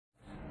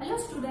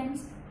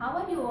students, how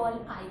are you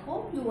all? I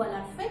hope you all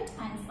are fit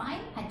and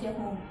fine at your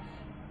home.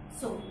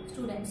 So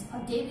students, a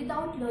day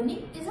without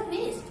learning is a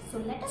waste. So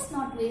let us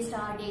not waste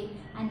our day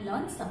and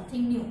learn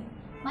something new.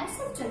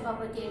 Myself Jalpa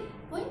Patel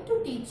going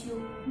to teach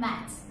you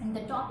maths and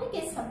the topic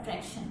is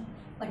subtraction.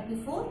 But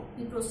before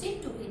we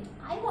proceed to it,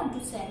 I want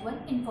to share one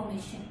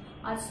information.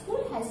 Our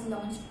school has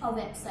launched a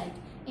website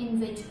in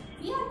which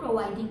we are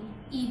providing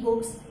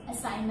e-books,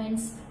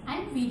 assignments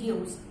and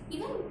videos.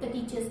 Even the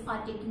teachers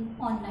are taking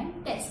online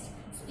tests.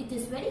 So it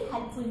is very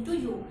helpful to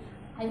you.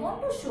 I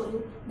want to show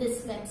you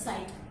this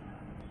website.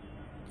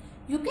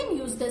 You can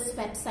use this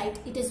website.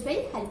 It is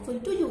very helpful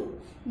to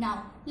you.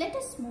 Now let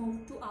us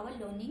move to our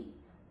learning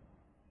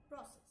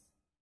process.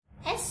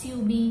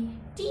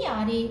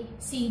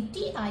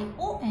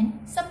 Subtraction,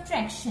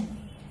 subtraction.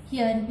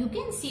 Here you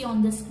can see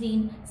on the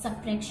screen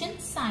subtraction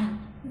sign.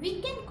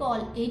 We can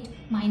call it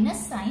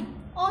minus sign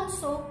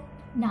also.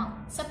 Now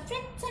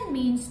subtraction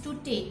means to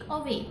take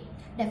away.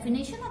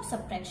 Definition of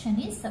subtraction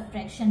is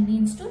subtraction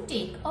means to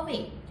take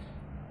away.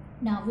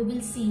 Now we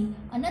will see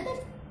another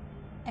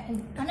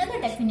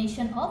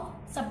definition of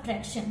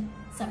subtraction.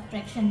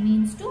 Subtraction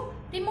means to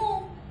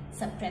remove.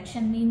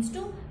 Subtraction means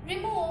to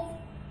remove.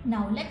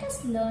 Now let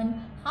us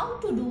learn how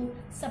to do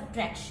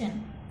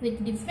subtraction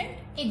with different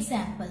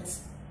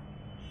examples.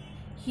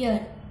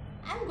 Here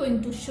I am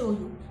going to show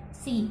you.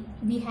 See,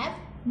 we have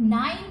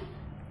 9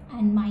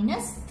 and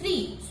minus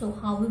 3. So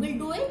how we will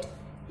do it?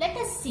 Let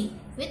us see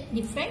with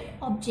different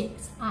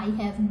objects. I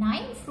have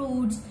 9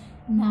 fruits.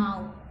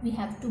 Now we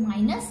have to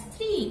minus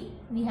 3.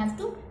 We have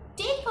to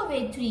take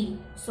away 3.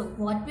 So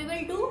what we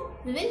will do?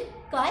 We will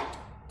cut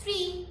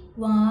 3.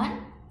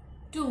 1,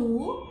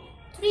 2,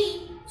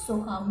 3.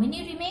 So how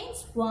many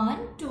remains?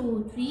 1,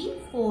 2, 3,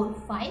 4,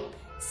 5,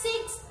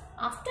 6.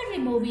 After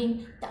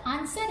removing, the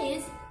answer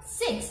is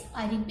 6.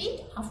 I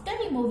repeat, after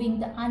removing,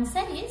 the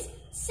answer is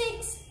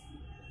 6.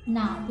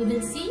 Now we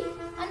will see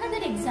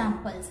another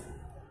examples.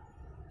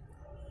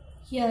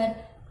 Here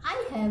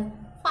I have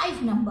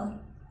 5 number.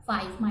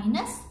 5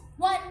 minus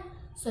 1.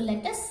 So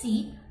let us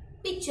see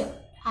picture.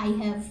 I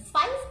have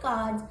 5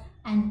 cards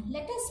and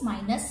let us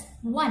minus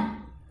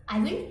 1. I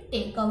will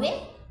take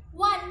away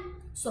 1.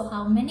 So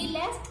how many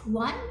left?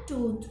 1,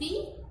 2,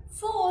 3,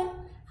 4.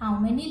 How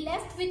many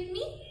left with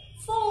me?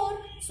 4.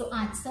 So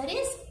answer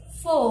is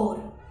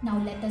 4. Now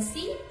let us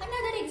see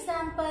another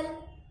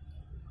example.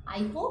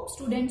 I hope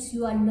students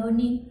you are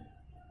learning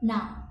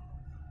now.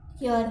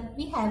 Here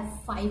we have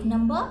 5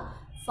 number.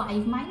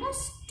 5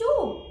 minus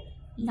 2.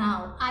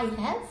 Now I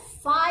have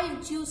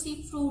 5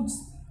 juicy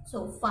fruits.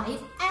 So 5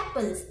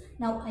 apples.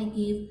 Now I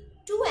gave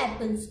 2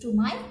 apples to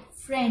my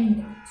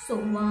friend. So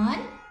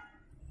 1,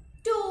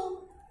 2.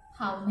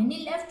 How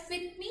many left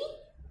with me?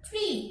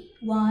 3.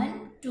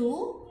 1,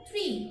 2,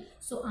 3.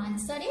 So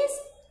answer is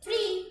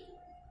 3.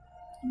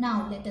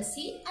 Now let us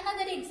see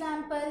another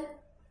example.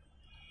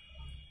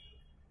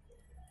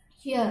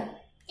 Here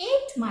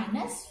 8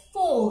 minus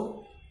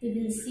 4. We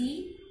will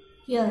see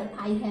here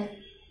I have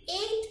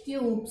 8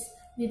 cubes.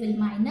 We will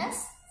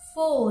minus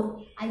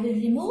 4. I will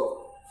remove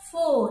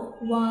 4.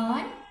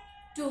 1,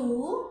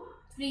 2,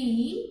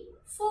 3,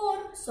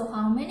 4. So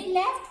how many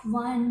left?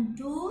 1,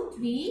 2,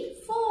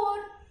 3, 4.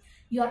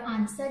 Your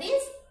answer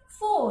is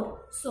 4.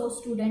 So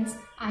students,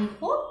 I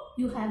hope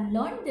you have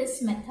learned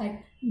this method.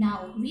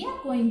 Now we are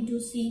going to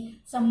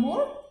see some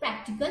more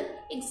practical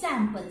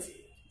examples.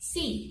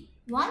 See,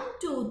 1,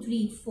 2,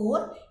 3,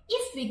 4.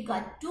 If we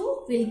cut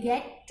 2, we'll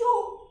get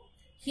 2.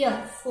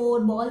 Here 3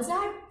 balls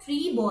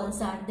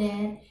are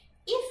there.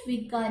 If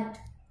we cut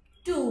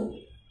 2,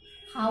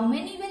 how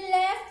many will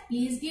left?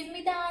 Please give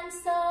me the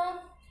answer.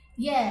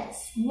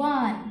 Yes,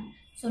 1.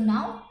 So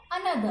now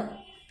another.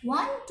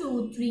 1,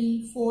 2,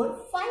 3,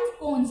 4, 5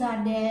 cones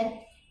are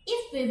there.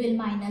 If we will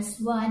minus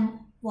 1,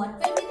 what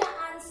will be the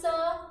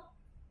answer?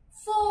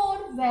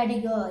 4. Very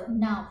good.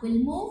 Now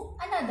we'll move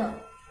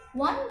another.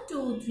 1,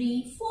 2,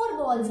 3, 4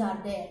 balls are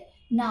there.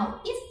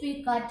 Now if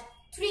we cut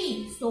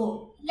 3,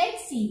 so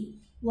let's see.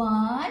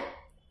 1,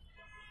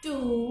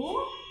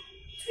 2,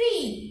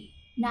 3.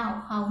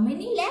 Now how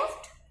many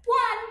left? 1.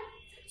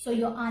 So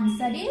your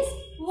answer is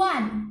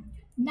 1.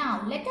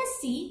 Now let us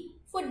see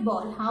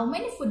football. How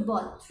many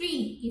football?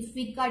 3. If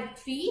we cut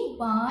 3,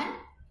 1,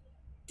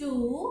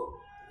 2,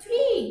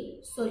 3.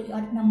 So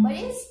your number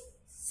is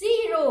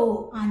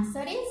 0.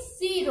 Answer is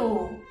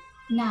 0.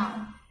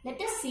 Now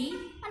let us see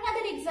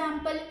another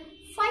example.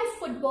 5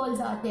 footballs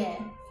are there.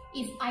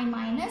 If I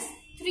minus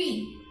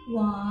 3,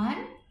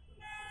 1,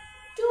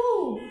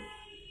 2,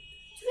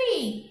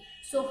 3.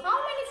 So how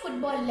many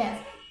football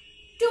left?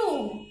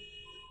 2.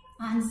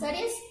 Answer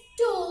is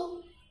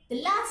 2.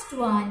 The last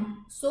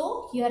one.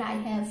 So here I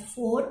have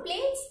 4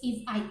 plates.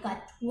 If I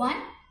cut 1,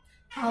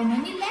 how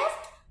many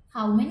left?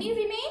 How many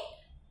remain?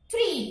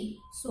 3.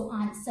 So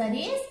answer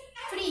is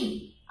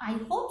 3. I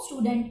hope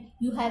student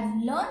you have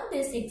learned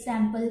this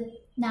example.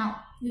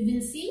 Now we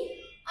will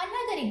see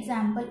another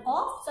example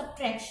of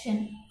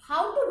subtraction.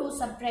 How to do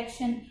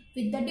subtraction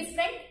with the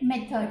different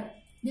method.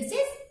 This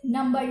is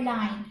number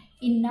line.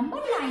 In number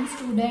line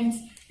students,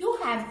 you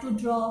have to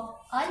draw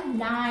a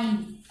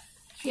line.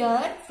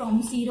 Here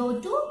from 0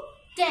 to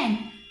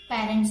 10.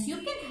 Parents, you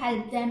can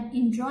help them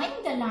in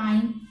drawing the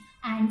line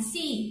and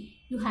see.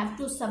 You have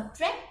to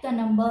subtract the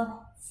number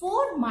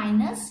 4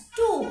 minus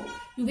 2.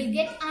 You will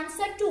get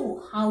answer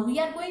 2. How we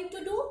are going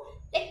to do?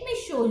 Let me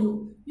show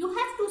you. You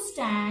have to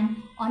stand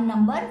on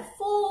number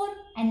 4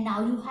 and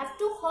now you have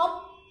to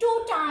hop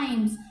 2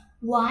 times.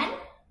 1,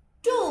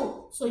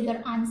 2. So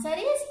your answer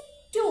is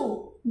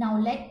 2. Now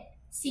let's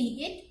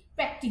see it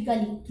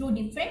practically through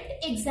different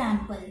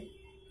example.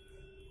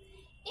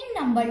 In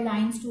number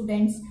line,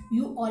 students,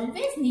 you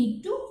always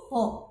need to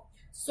hop.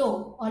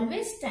 So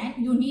always stand,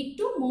 you need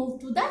to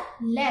move to the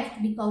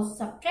left because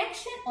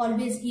subtraction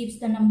always gives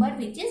the number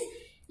which is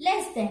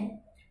less than.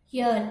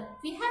 Here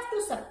we have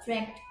to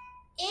subtract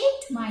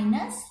 8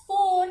 minus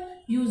 4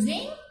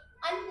 using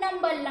a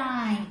number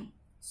line.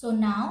 So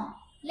now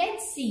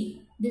let's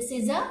see. This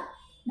is a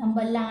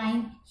number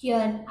line.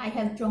 Here I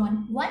have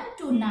drawn 1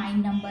 to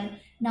 9 number.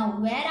 Now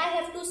where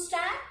I have to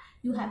stand?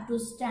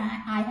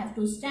 I have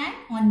to stand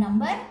on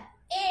number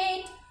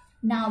 8.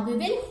 Now we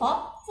will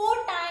hop 4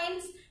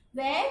 times.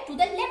 Where? To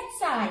the left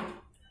side.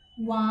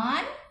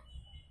 1,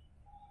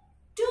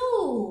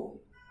 2,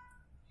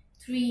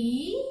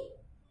 3,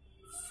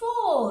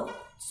 4.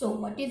 So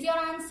what is your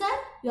answer?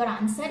 Your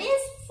answer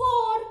is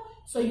 4.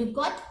 So you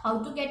got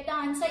how to get the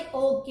answer?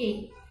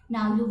 Okay.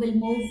 Now you will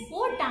move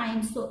 4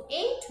 times. So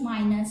 8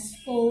 minus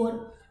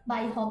 4.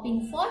 By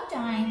hopping 4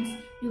 times,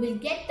 you will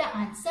get the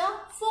answer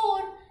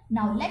 4.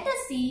 Now let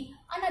us see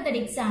another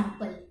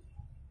example.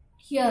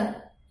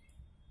 Here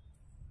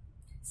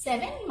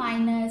 7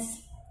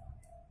 minus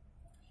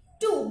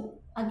 2.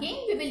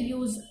 Again we will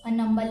use a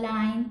number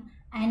line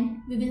and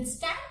we will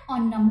stand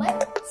on number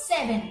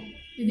 7.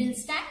 We will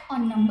stand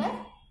on number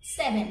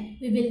 7.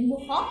 We will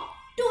move hop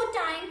 2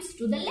 times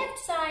to the left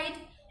side.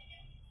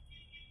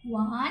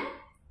 1,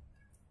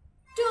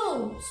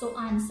 2. So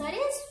answer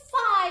is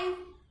 5.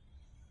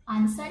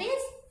 Answer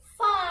is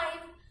 5.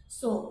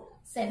 So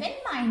 7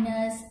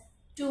 minus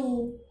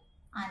 2.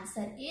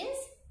 Answer is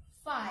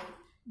 5.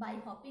 By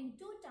hopping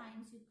 2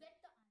 times you get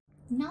the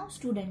answer. Now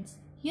students,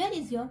 here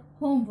is your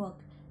homework.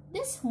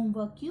 This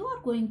homework you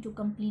are going to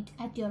complete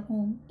at your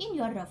home in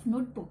your rough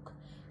notebook.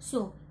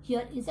 So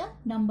here is a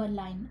number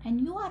line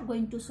and you are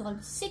going to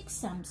solve 6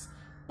 sums.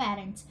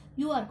 Parents,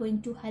 you are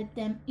going to help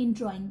them in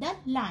drawing the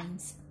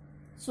lines.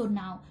 So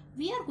now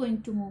we are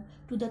going to move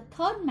to the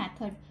third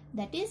method,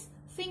 that is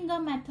finger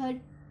method.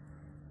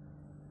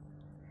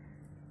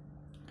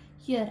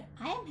 Here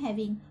I am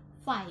having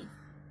 5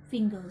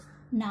 fingers.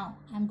 Now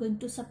I am going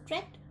to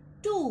subtract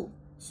 2.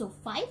 So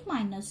 5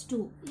 minus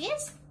 2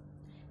 is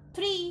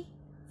 3.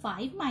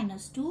 5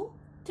 minus 2,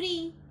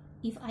 3.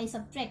 If I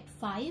subtract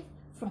 5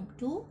 from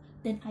 2,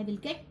 then I will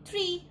get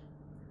 3.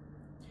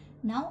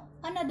 Now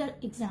another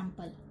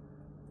example.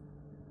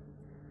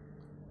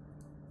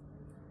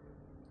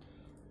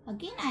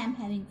 Again I am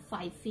having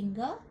 5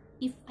 finger.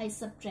 If I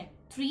subtract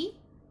 3,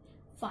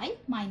 5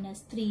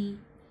 minus 3.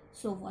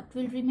 So what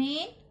will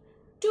remain?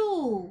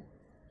 2.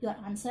 Your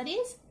answer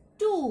is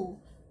 2.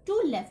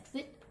 2 left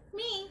with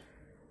me.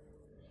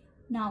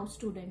 Now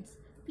students,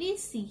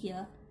 please see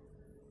here.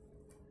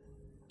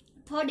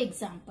 Third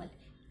example.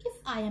 If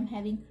I am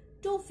having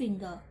 2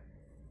 finger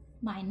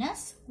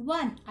minus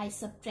 1, I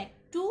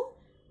subtract 2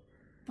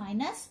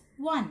 minus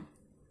 1.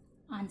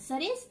 Answer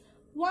is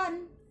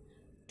 1.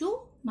 2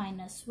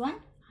 minus 1.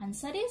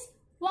 Answer is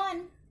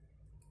 1.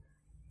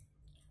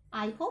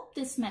 I hope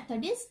this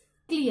method is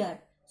clear.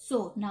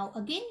 So now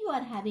again you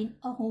are having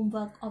a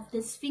homework of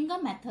this finger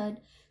method.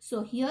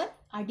 So here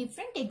are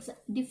different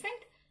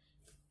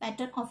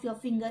pattern of your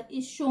finger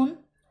is shown.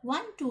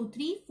 1, 2,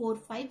 3, 4,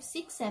 5,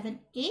 6, 7,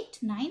 8,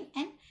 9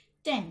 and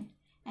 10.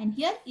 And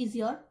here is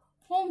your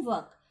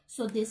homework.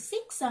 So these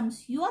 6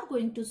 sums you are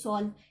going to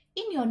solve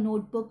in your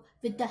notebook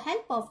with the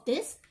help of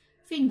this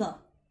finger.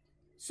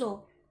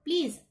 So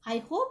please,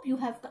 I hope you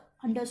have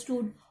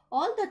understood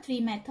all the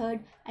 3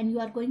 methods and you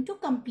are going to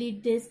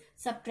complete this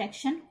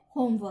subtraction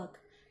homework.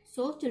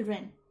 So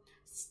children,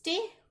 stay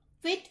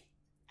fit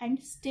and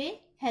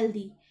stay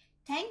healthy.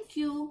 Thank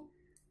you.